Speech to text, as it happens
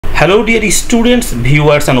Hello dear students,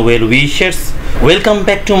 viewers and well-wishers. Welcome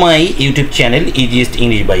back to my YouTube channel Easiest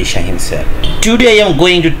English by Shahin sir. Today I am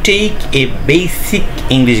going to take a basic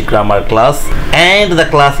English grammar class and the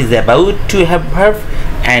class is about to have verb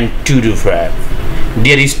and to do verb.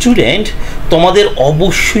 Dear student, তোমাদের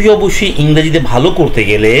অবশ্যই ইংরেজিতে ভালো করতে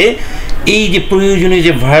গেলে এই যে প্রয়োজনীয়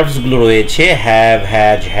যে ভার্বসগুলো রয়েছে হ্যাভ,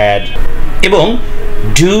 হ্যাজ, হ্যাড এবং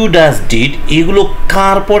ডু, ডাজ, ডিড এগুলো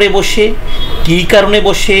কার পরে বসে, কী কারণে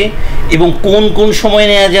বসে এবং কোন কোন সময়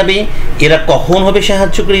নেওয়া যাবে, এরা কখন হবে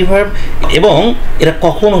সাহায্যকারী ভার্ব এবং এরা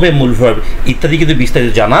কখন হবে মূল ভার্ব ইত্যাদি কিন্তু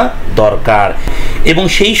বিস্তারিত জানা দরকার। এবং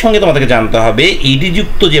সেই সঙ্গে তোমাদেরকে জানতে হবে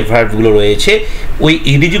ইডিযুক্ত যে ভার্বগুলো রয়েছে ওই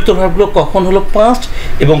ইডিযুক্ত ভার্বগুলো কখন হলো পাস্ট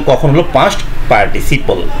এবং কখন হলো পাস্ট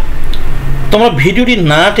পার্টিসিপল। তোমরা ভিডিওটি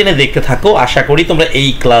না টেনে দেখতে থাকো, আশা করি তোমরা এই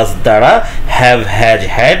ক্লাস দ্বারা হ্যাভ, হ্যাজ,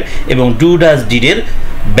 হ্যাড এবং ডু, ডাজ, ডিডের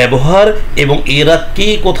ব্যবহার এবং এরা কে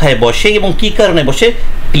কোথায় বসে এবং কী কারণে বসে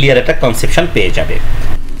ক্লিয়ার একটা কনসেপশন পেয়ে যাবে।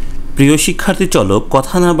 প্রিয় শিক্ষার্থী, চলো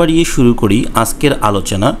কথা না বাড়িয়ে শুরু করি আজকের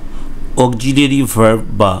আলোচনা অক্সিলিয়ারি ভার্ব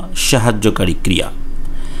বা সাহায্যকারী ক্রিয়া।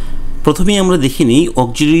 প্রথমেই আমরা দেখে নিই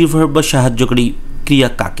অক্সিলিয়ারি ভার্ব বা সাহায্যকারী ক্রিয়া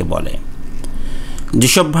কাকে বলে।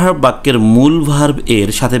 যেসব ভার্ব বাক্যের মূল ভার্ব এর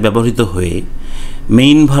সাথে ব্যবহৃত হয়ে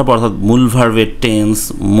মেইন ভার্ব অর্থাৎ মূল ভার্বের টেন্স,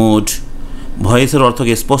 মুড, ভয়েসের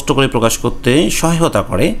অর্থকে স্পষ্ট করে প্রকাশ করতে সহায়তা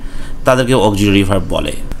করে তাদেরকে অক্সিলিয়ারি ভার্ব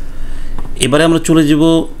বলে। এবারে আমরা চলে যাব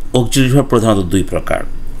অক্সিলিয়ারি ভার্ব প্রধানত দুই প্রকার।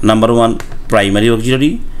 Number 1 primary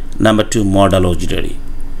auxiliary, number 2 modal auxiliary.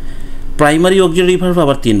 Primary auxiliary verb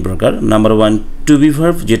আবার তিন প্রকার। নাম্বার 1 টু বি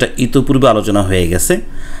ভার্ব, যেটা ইতোপূর্বে আলোচনা হয়ে গেছে,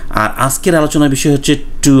 আর আজকের আলোচনার বিষয় হচ্ছে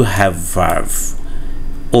to have verb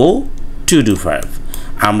O to do verb.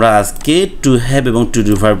 আমরা আজকে টু হ্যাভ এবং টু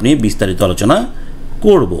ডু ভার্ব নিয়ে বিস্তারিত আলোচনা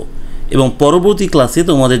করব এবং পরবর্তী ক্লাসে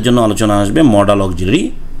তোমাদের জন্য আলোচনা আসবে মডাল অক্সিলিয়ারি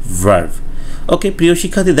ভার্ব। ওকে প্রিয়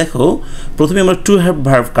শিক্ষার্থী, দেখো প্রথমে আমরা টু হ্যাভ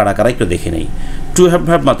ভার্ব কারা কারা একটু দেখে নেই। টু হ্যাভ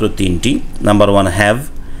ভার্ব মাত্র তিনটি। নাম্বার 1 হ্যাভ,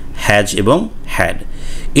 হ্যাজ এবং হ্যাড।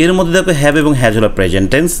 এর মধ্যে দেখো হ্যাভ এবং হ্যাজ হলো প্রেজেন্ট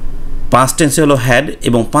টেন্স, পাস্ট টেন্সে হলো হ্যাড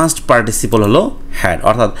এবং পাস্ট পার্টিসিপল হলো হ্যাড,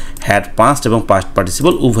 অর্থাৎ হ্যাড পাস্ট এবং পাস্ট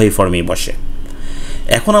পার্টিসিপল উভয় ফর্মেই বসে।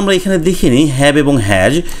 এখন আমরা এখানে দেখে নিই হ্যাভ এবং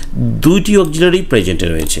হ্যাজ দুইটি অক্সিলিয়ারি প্রেজেন্টে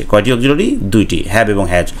রয়েছে। কয়টি অক্সিলিয়ারি? দুইটি, হ্যাভ এবং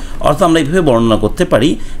হ্যাজ। অর্থাৎ আমরা এইভাবে বর্ণনা করতে পারি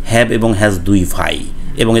হ্যাভ এবং হ্যাজ দুই ভাই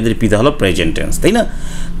এবং এদের পিতা হলো প্রেজেন্ট টেন্স, তাই না?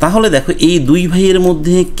 তাহলে দেখো এই দুই ভাইয়ের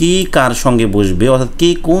মধ্যে কে কার সঙ্গে বসবে অর্থাৎ কে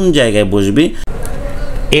কোন জায়গায় বসবে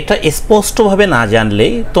এটা স্পষ্টভাবে না জানলে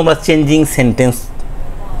তোমরা চেঞ্জিং সেন্টেন্স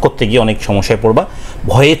করতে গিয়ে অনেক সমস্যায় পড়বা,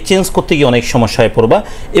 ভয়েস চেঞ্জ করতে গিয়ে অনেক সমস্যায় পড়বা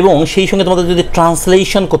এবং সেই সঙ্গে তোমাদের যদি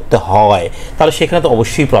ট্রান্সলেশন করতে হয় তাহলে সেখানে তো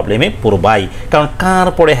অবশ্যই প্রবলেমে পড়বাই, কারণ কার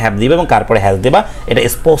পরে হ্যাভ দেবা এবং কার পরে হ্যাজ দেবা এটা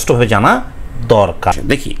স্পষ্টভাবে জানা দরকার।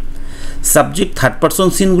 দেখি subject third person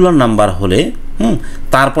singular number হলে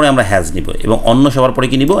তারপরে আমরা হ্যাজ নিব এবং অন্য সবার পরে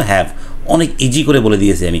কি নিব? হ্যাভ। অনেক ইজি করে বলে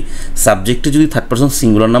দিয়েছি আমি, সাবজেক্টে যদি থার্ড পারসন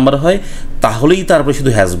সিঙ্গুলার নাম্বার হয় তাহলেই তারপরে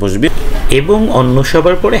শুধু হ্যাজ বসবে এবং অন্য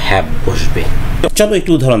সবার পরে হ্যাভ বসবে। চলো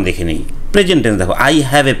একটু উদাহরণ দেখে নিই। প্রেজেন্ট টেন্স দেখো আই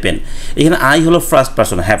হ্যাভ এ পেন, এখানে আই হলো ফার্স্ট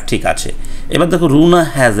পারসন, হ্যাভ ঠিক আছে। এবার দেখো রুনা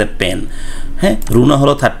হ্যাজ এ পেন, হ্যাঁ রুনা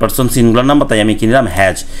হলো থার্ড পারসন সিঙ্গুলার নাম্বার তাই আমি কিনলাম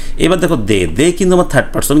হ্যাজ। এবার দেখো দে কিন্তু আমার থার্ড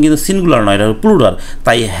পারসন কিন্তু সিঙ্গুলার নয়, এটা হলো প্লুরাল,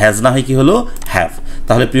 তাই হ্যাজ না হয় কি হলো হ্যাভ।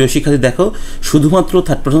 তাহলে প্রিয় শিক্ষার্থী দেখো শুধুমাত্র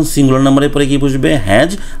থার্ড পারসন সিঙ্গুলার নাম্বারের পরে কি বসবে?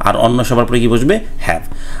 হ্যাজ, আর অন্য সবার পরে কি বসবে? হ্যাভ।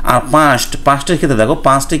 আর পাস্টের ক্ষেত্রে দেখো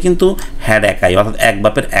পাস্টে কিন্তু হ্যাড একাই অর্থাৎ এক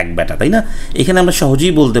বাপের এক বেটা, তাই না? এখানে আমরা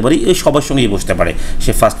সহজেই বলতে পারি এই সবার সঙ্গেই বসতে পারে,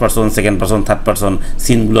 সে first person, second person, third person,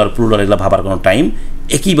 singular, plural এগুলো ভাবার কোনো টাইম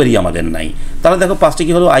একইবারই আমাদের নাই। তাহলে দেখো পাস্টে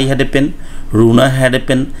কি হলো? I had a pen, Runa had a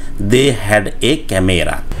pen, they had a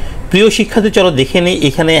camera. প্রিয় শিক্ষার্থী চলো দেখে নেই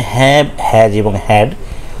এখানে হ্যাভ, হ্যাজ এবং হ্যাড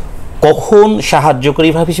কখন সাহায্যকারী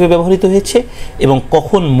ভার্ব হিসেবে ব্যবহৃত হয়েছে এবং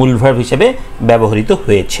কখন মূল ভার্ব হিসেবে ব্যবহৃত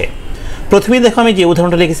হয়েছে। প্রথমেই দেখো আমি যে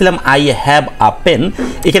উদাহরণটা লিখেছিলাম আই হ্যাভ আ পেন,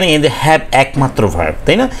 এখানে হ্যাভ একমাত্র ভার্ব,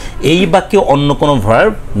 তাই না? এই বাক্যে অন্য কোনো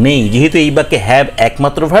ভার্ব নেই, যেহেতু এই বাক্যে হ্যাভ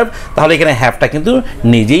একমাত্র ভার্ব তাহলে এখানে হ্যাভটা কিন্তু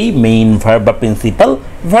নিজেই মেইন ভার্ব বা principal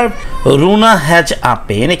verb. Runa has a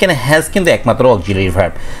pen, এখানে হ্যাজ কিন্তু একমাত্র অক্সিলিয়ারি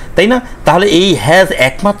ভার্ব, তাই না? তাহলে এই হ্যাজ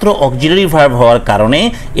একমাত্র অক্সিলিয়ারি ভার্ব হওয়ার কারণে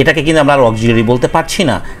এটাকে কিন্তু আমরা আর অক্সিলিয়ারি বলতে পারছি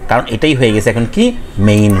না, কারণ এটাই হয়ে গেছে এখন কি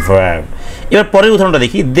মেইন ভার্ব। এবার পরের উদাহরণটা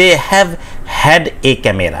দেখি they have had a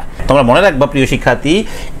camera. তোমরা মনে রাখবা প্রিয় শিক্ষার্থী,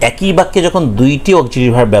 একই বাক্যে যখন দুইটি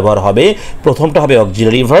অক্সিলিয়ারি ভার্ব ব্যবহার হবে প্রথমটা হবে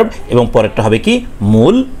অক্সিলিয়ারি ভার্ব এবং পরেরটা হবে কি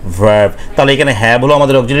মূল ভার্ব। তাহলে এখানে হ্যাভ হলো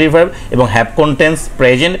আমাদের অক্সিলিয়ারি ভার্ব এবং হ্যাভ কোন টেন্স?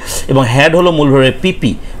 প্রেজেন্ট, এবং হ্যাড হলো মূল ভার্বের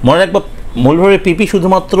পিপি। মনে রাখবা মূল ভার্বের পিপি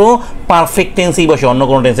শুধুমাত্র পারফেক্ট টেন্সেই বসে, অন্য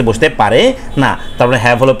কোনো টেন্সে বসতে পারে না। তারপরে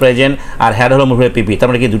হ্যাভ হলো প্রেজেন্ট আর হ্যাড হলো মূল ভার্বের পিপি, তার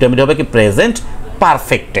মানে কি দুটো মিলে হবে কি প্রেজেন্ট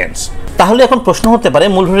পারফেক্ট টেন্স। তাহলে এখন প্রশ্ন হতে পারে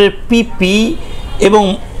মূল ভার্বের পিপি এবং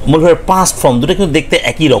মূল ভার্বের পাস্ট ফর্ম দুটো কিন্তু দেখতে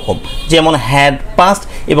একই রকম, যেমন হ্যাড পাস্ট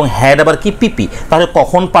এবং হ্যাড আবার কি পিপি, তাহলে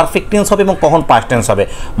কখন পারফেক্ট টেন্স হবে এবং কখন পাস্ট টেন্স হবে?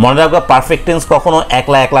 মনে রাখবা পারফেক্ট টেন্স কখনো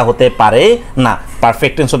একলা একলা হতে পারে না।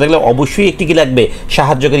 পারফেক্ট টেন্স হতে গেলে অবশ্যই একটি কি লাগবে?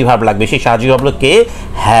 সাহায্যকারী ভার্ব লাগবে। সেই সাহায্যকারী ভার্ব হলো কে?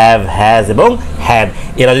 হ্যাভ, হ্যাজ এবং হ্যাড।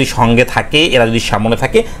 এরা যদি সঙ্গে থাকে, এরা যদি সামনে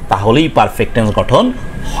থাকে, তাহলেই পারফেক্ট টেন্স গঠন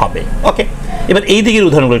হবে। ওকে, এবার এই দিকের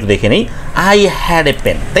উদাহরণগুলো একটু দেখে নেই। আই হ্যাড এ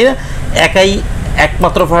পেন, তাই না? একাই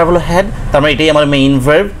একমাত্র ভার্ব হলো হ্যাড, তার মানে এটাই আমার মেইন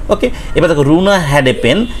ভার্ব। ওকে, এবার দেখো রুনা হ্যাড এ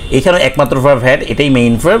পেন, এখানেও একমাত্র ভার্ব হ্যাড, এটাই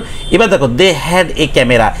মেইন ভার্ব। এবার দেখো দে হ্যাড এ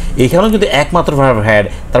ক্যামেরা, এখানেও কিন্তু একমাত্র ভার্ব হ্যাড,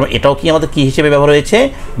 তার মানে এটাও কি আমাদের কী হিসেবে ব্যবহার হয়েছে?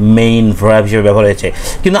 মেইন ভার্ব হিসেবে ব্যবহার হয়েছে।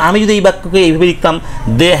 কিন্তু আমি যদি এই বাক্যকে এইভাবে লিখতাম,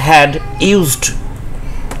 they had used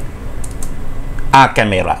a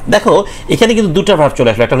camera, দেখো এখানে কিন্তু দুটো ভার্ব চলে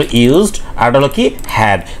আসলো, একটা হলো ইউজড আর একটা হলো কি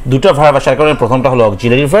হ্যাড। দুটো ভার্ব আসার কারণে প্রথমটা হলো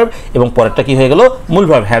অক্সিলারি ভার্ব এবং পরেরটা কি হয়ে গেল? মূল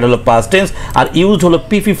ভার্ব। হ্যাড হলো পাস্ট টেন্স আর ইউজড হলো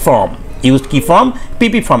পিপি ফর্ম। ইউজড কি ফর্ম?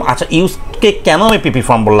 পিপি ফর্ম। আচ্ছা, ইউজডকে কেন আমি পিপি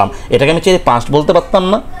ফর্ম বললাম? এটাকে আমি চাইলে পাস্ট বলতে পারতাম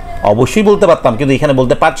না? অবশ্যই বলতে পারতাম, কিন্তু এখানে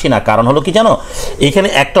বলতে পারছি না। কারণ হলো কি জানো? এখানে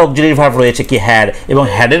একটা অক্সিলারি ভার্ব রয়েছে কি হ্যাড, এবং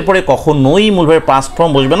হ্যাডের পরে কখনোই মূল ভার্বের পাস্ট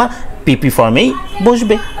ফর্ম বসবে না, পিপি ফর্মেই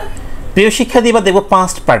বসবে। প্রিয় শিক্ষার্থী, এবার দেখবো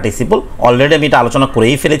পাস্ট পার্টিসিপল। অলরেডি আমি এটা আলোচনা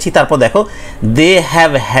করেই ফেলেছি। তারপর দেখো they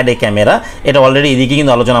have had a camera, এটা অলরেডি এদিকে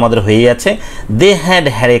কিন্তু আলোচনা আমাদের হয়ে যাচ্ছে। They had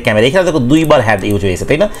had a camera, এখানে দেখো দুইবার হ্যাড ইউজ হয়েছে,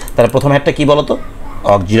 তাই না? তাহলে প্রথম হ্যাডটা কি বলতো?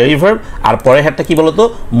 অক্সিলারি ভার্ব, আর পরের হ্যাডটা কি বলতো?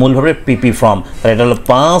 মূল ভার্বের পিপি ফর্ম। তাহলে এটা হলো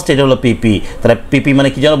পাস্ট, এটা হলো পিপি। তাহলে পিপি মানে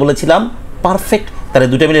কি যেন বলেছিলাম? পারফেক্ট। তাহলে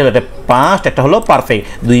দুটো মিলে একটা পাস্ট, একটা হলো পারফেক্ট,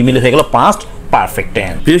 দুই মিলে হয়ে গেল পাস্ট পারফেক্ট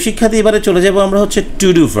টেন্স। প্রিয় শিক্ষার্থী, এবারে চলে যাবো আমরা হচ্ছে to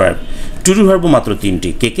do verb. To do verb মাত্র তিনটি,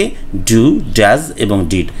 কে? ডু, ডাজ এবং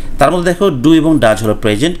ডিড। তার মধ্যে দেখো ডু এবং ডাজ হলো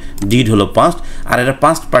প্রেজেন্ট, ডিড হলো পাস্ট, আর এটা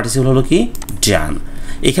পাস্ট পার্টিসিপল হলো কি? ডান।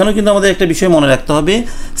 এখানেও কিন্তু আমাদের একটা বিষয় মনে রাখতে হবে,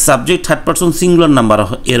 subject third person singular number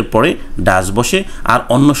এর পরে ডাজ বসে, আর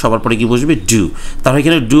অন্য সবার পরে কি বসবে? ডু। তাহলে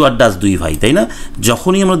এখানে ডু আর ডাজ দুই ভাই, তাই না?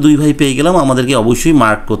 যখনই আমরা দুই ভাই পেয়ে গেলাম, আমাদেরকে অবশ্যই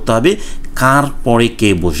মার্ক করতে হবে কার পরে কে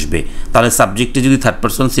বসবে। তাহলে সাবজেক্টে যদি থার্ড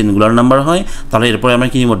পারসন সিঙ্গুলার নাম্বার হয়, তাহলে এরপরে আমরা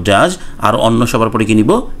কি নিব? ডাজ, আর অন্য সবার পরে কি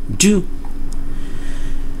নিব? ডু।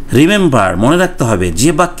 রিমেম্বার, মনে রাখতে হবে যে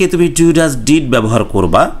বাক্যে তুমি ডু, ডাজ, ডিড ব্যবহার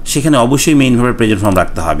করবা, সেখানে অবশ্যই মেইন ভার্বের প্রেজেন্ট ফর্ম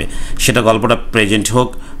রাখতে হবে। সেটা গল্পটা প্রেজেন্ট হোক,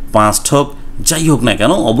 পাস্ট হোক, যাই হোক না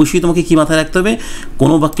কেন, অবশ্যই তোমাকে কি মাথায় রাখতে হবে?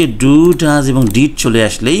 কোনো বাক্যে ডু, ডাজ এবং ডিড চলে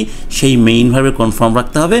আসলেই সেই মেইন ভার্বের কোন ফর্ম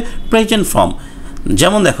রাখতে হবে? Present form.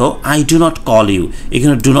 যেমন দেখো I do not call you,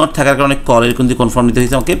 এখানে ডু নট থাকার কারণে কলের কিন্তু কোন ফর্ম নিতে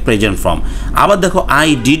হয়েছে আমাকে? Present form. আবার দেখো I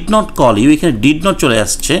did not call you, এখানে ডিড নট চলে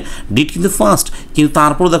আসছে, ডিড কিন্তু ফার্স্ট, কিন্তু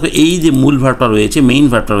তারপর দেখো এই যে মূল ভার্বটা রয়েছে, মেইন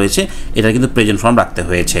ভার্বটা রয়েছে, এটা কিন্তু প্রেজেন্ট ফর্ম রাখতে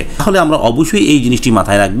হয়েছে। তাহলে আমরা অবশ্যই এই জিনিসটি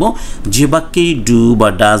মাথায় রাখবো, যে বাক্যেই ডু বা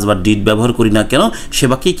ডাজ বা ডিড ব্যবহার করি না কেন, সে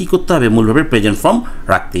বাক্যেই কী করতে হবে? মূল ভার্বের প্রেজেন্ট ফর্ম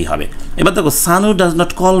রাখতেই হবে। এবার দেখো Sanu does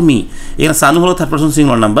not call me, এখানে সানু হলো থার্ড পারসন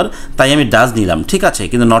সিঙ্গুলার নাম্বার, তাই আমি ডাজ নিলাম, ঠিক আছে,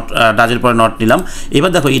 কিন্তু নট, ডাজের পরে নট নিলাম।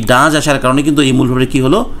 এবার দেখো এই ডাজ আসার কারণে কিন্তু এই মূল ভাবে কি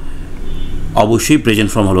হলো? অবশ্যই প্রেজেন্ট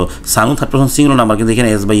ফর্ম হলো। Sanu third person singular number, কিন্তু এখানে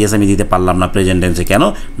এস বাই এস আমি দিতে পারলাম না প্রেজেন্ট টেন্সে, কেন?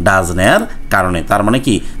 ডাজ নেয়ার কারণে। তার মানে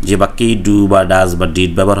কি, যে বাক্যেই ডু বা ডাজ বা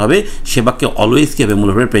ডিড ব্যবহার হবে, সে বাক্যে অলওয়েজ কি হবে? মূল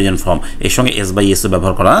ভাবে প্রেজেন্ট ফর্ম, এর সঙ্গে এস বাই এসও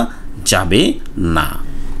ব্যবহার করা যাবে না।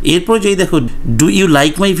 এরপর যেই দেখো do you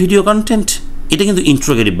like my video content, এটা কিন্তু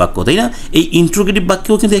ইন্ট্রোগেটিভ বাক্য, তাই না? এই ইন্ট্রোগেটিভ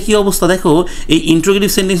বাক্যেও কিন্তু একই অবস্থা। দেখো এই ইন্ট্রোগেটিভ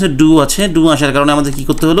সেন্টেন্সে ডু আছে, ডু আসার কারণে আমাদের কী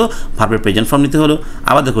করতে হলো? ভার্বের প্রেজেন্ট ফর্ম নিতে হলো।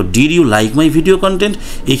 আবার দেখো did you like my video content,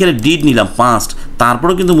 এখানে ডিড নিলাম পাস্ট,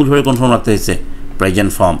 তারপরেও কিন্তু মূল ভার্বের কোন ফর্ম রাখতে হয়েছে?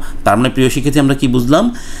 Present form. তার মানে প্রিয় শিক্ষার্থী, আমরা কি বুঝলাম?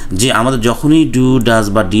 যে আমাদের যখনই ডু, ডাজ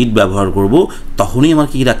বা ডিড ব্যবহার করব, তখনই আমার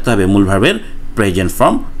কী রাখতে হবে? মূল ভার্বের প্রেজেন্ট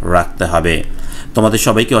ফর্ম রাখতে হবে। তোমাদের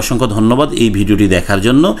সবাইকে অসংখ্য ধন্যবাদ এই ভিডিওটি দেখার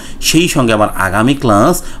জন্য। সেই সঙ্গে আমার আগামী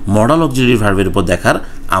ক্লাস মডাল অক্সিলারি ভার্বের উপর দেখার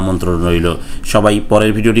আমন্ত্রণ রইল। সবাই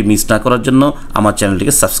পরের ভিডিওটি মিস না করার জন্য আমার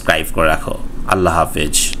চ্যানেলটিকে সাবস্ক্রাইব করে রাখো। আল্লাহ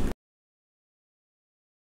হাফেজ।